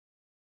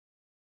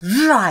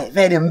Right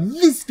then, in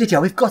this video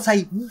we've got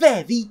a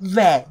very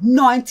rare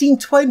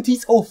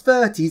 1920s or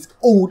 30s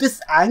Aldous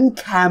and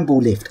Campbell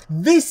lift.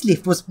 This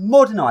lift was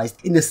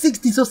modernised in the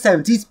 60s or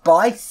 70s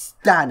by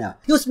Stanner.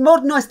 It was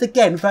modernised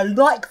again with a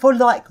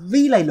like-for-like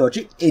relay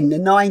logic in the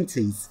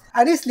 90s.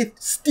 And this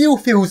lift still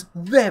feels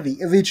very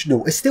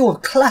original. It's still a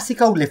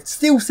classic old lift,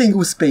 still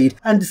single speed,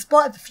 and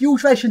despite the few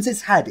iterations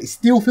it's had, it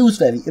still feels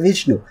very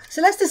original.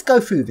 So let's just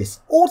go through this.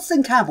 Aldous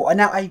and Campbell are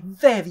now a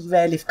very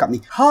rare lift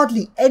company.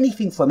 Hardly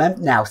anything from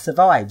them now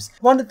survives.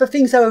 One of the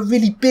things they were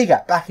really big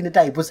at back in the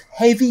day was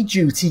heavy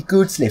duty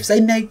goods lifts. They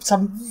made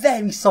some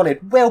very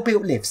solid, well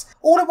built lifts.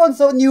 All the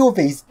ones I knew of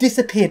these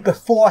disappeared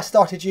before I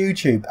started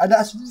YouTube, and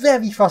that's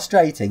very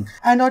frustrating.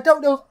 And I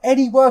don't know of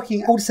any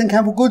working Aldous and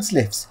Campbell goods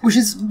lifts, which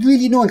is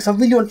really annoying because I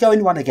really want to go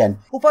in one again.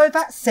 Although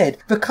that said,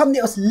 the company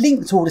that was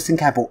linked to Aldous and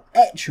Campbell,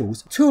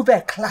 Etchells, two of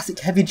their classic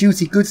heavy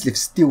duty goods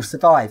lifts still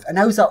survive, and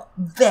those are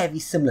very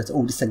similar to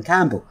Aldous and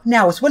Campbell.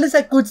 Now, as well as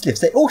their goods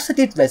lifts, they also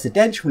did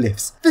residential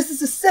lifts. This is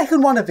the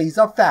second one of these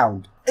I've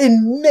found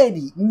in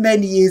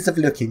many years of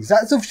looking, so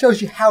that sort of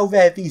shows you how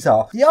rare these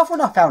are. The other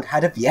one I found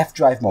had a VF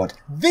drive mod.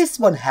 This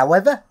one,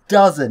 however,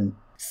 doesn't.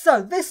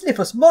 So this lift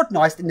was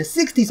modernised in the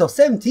 60s or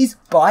 70s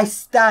by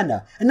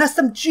Stanner, and has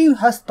some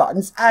Dewhurst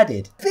buttons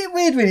added. Bit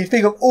weird when you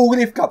think of all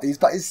lift companies,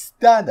 but it's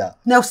Stanner.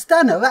 Now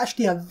Stanner are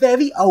actually a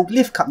very old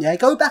lift company. They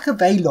go back a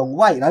very long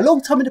way, and a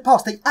long time in the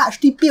past they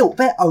actually built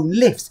their own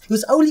lifts. It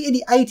was only in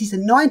the 80s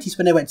and 90s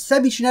when they went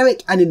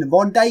semi-generic, and in the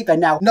modern day they're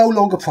now no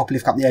longer a proper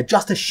lift company, they're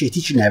just a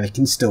shitty generic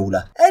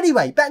installer.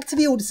 Anyway, back to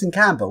the Aldous and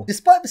Campbell.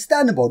 Despite the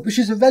Stanner mod, which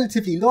is a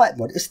relatively light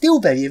mod, it's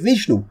still very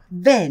original.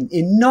 Then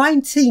in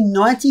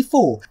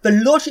 1994,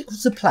 the logic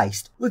was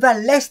replaced with a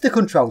Leicester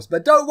controls,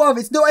 but don't worry,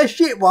 it's not a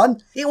shit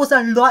one. It was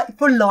a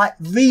like-for-like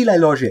relay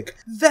logic.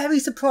 Very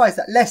surprised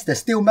that Leicester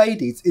still made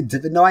these into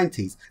the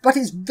 90s, but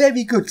it's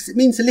very good because it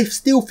means the lift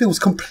still feels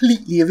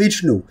completely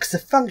original because the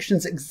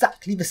function's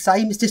exactly the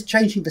same. It's just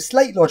changing the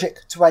slate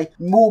logic to a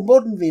more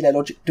modern relay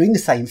logic doing the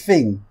same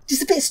thing.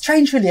 Just a bit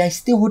strange really, they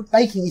still were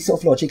making these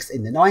sort of logics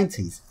in the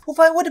 90s.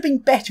 Although it would have been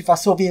better if I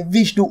saw the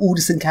original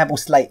Aldous and Campbell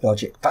slate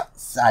logic, but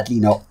sadly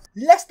not.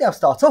 Let's now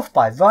start off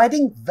by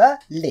riding the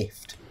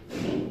lift.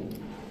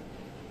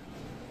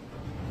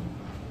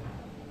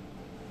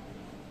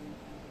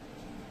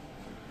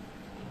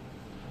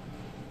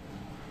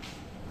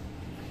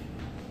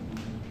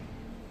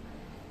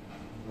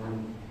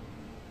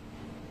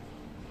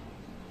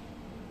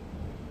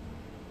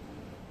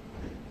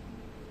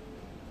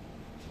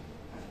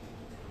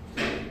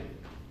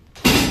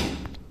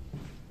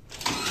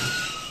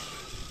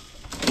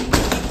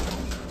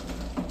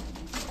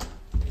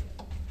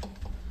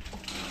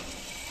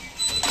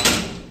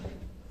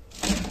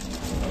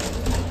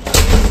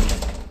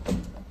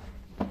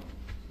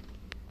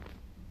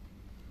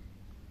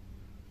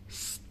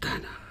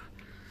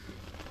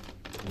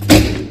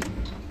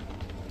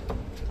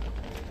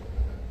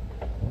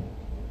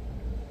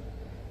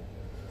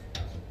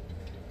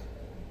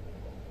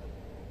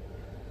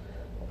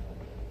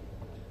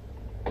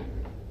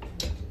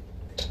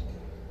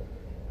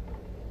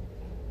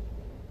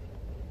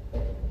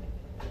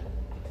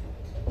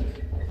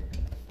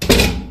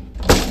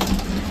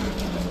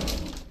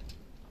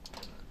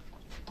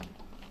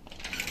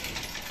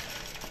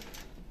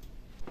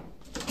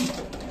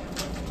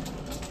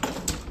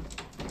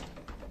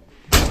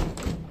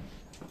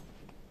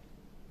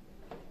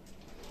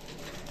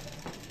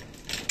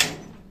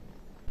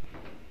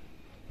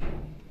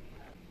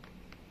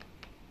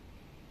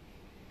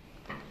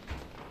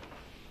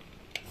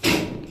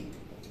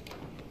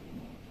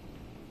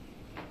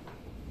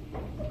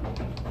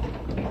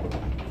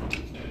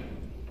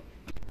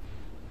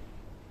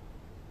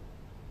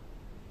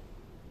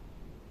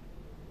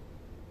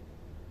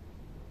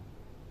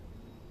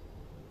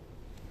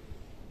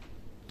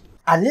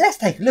 And let's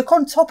take a look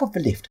on top of the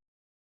lift.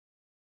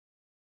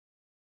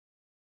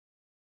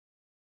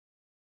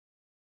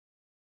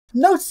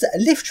 Notice that the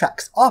lift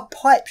tracks are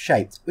pipe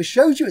shaped, which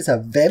shows you it's a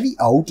very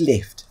old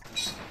lift.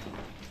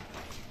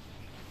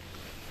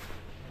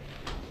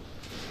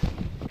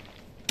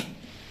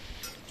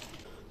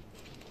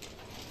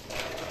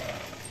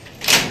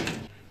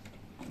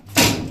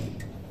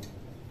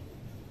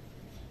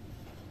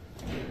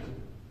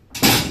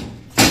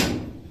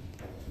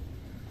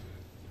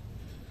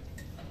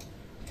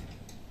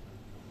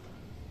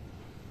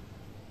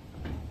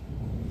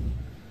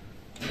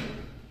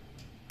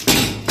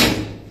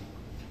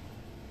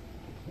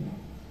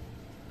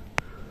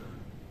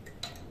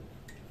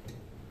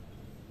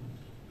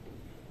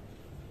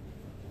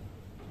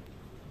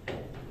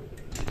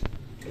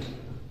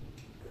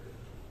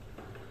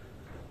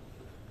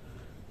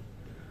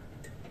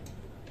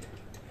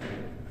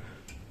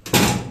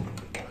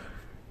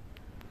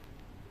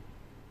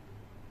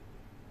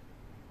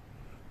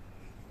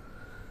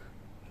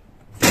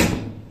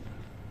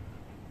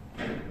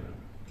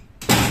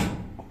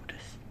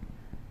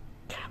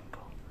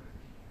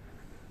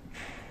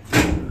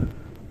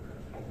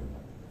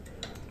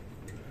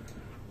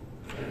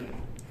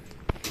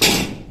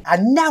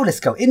 And now let's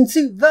go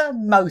into the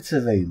motor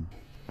room.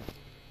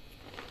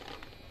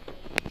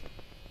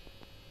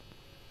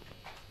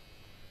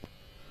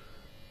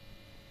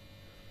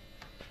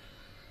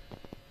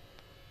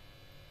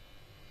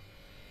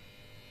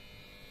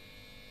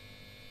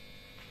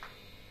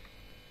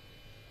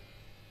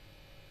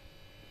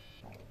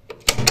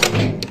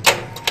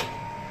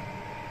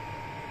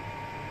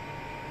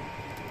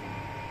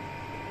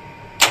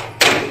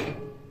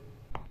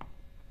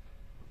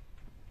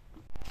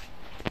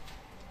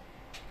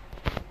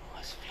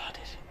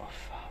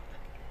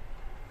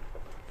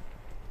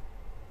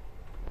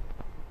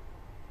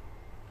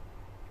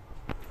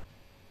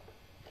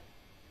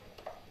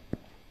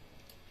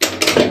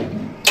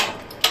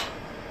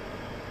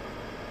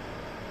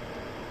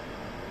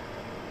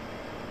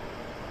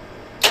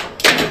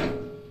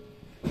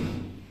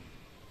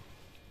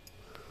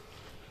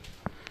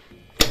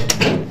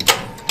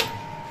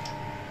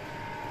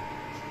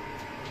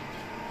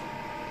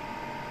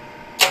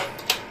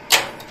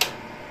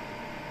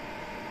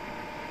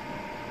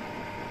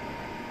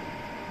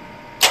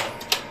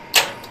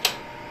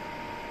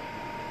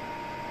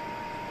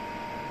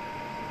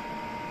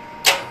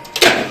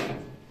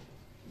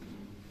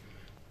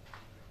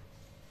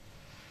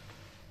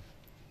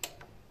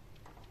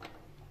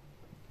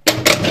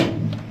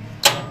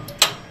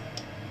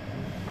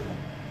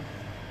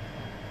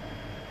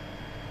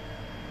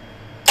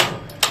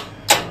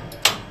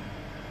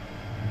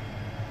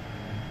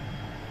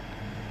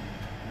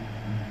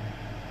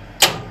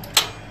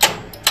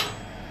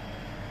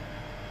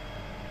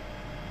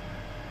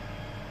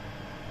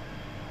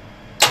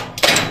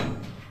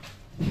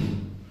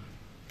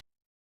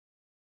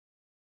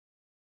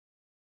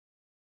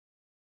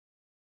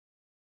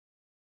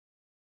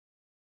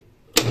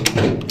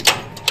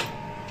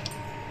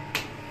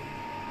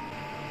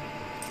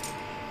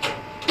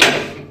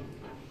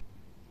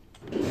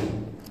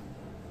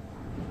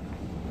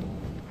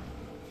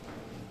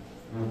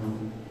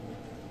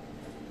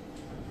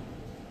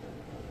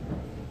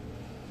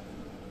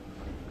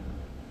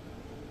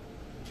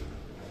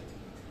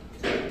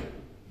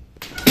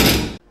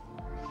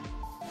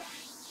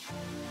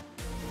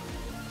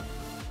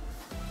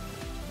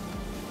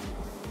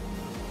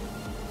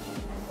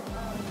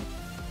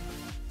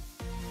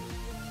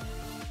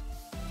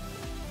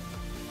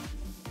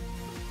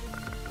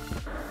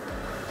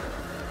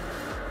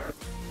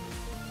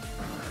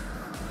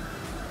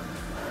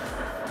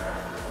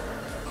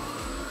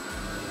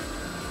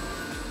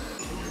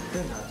 く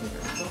なっていく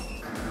と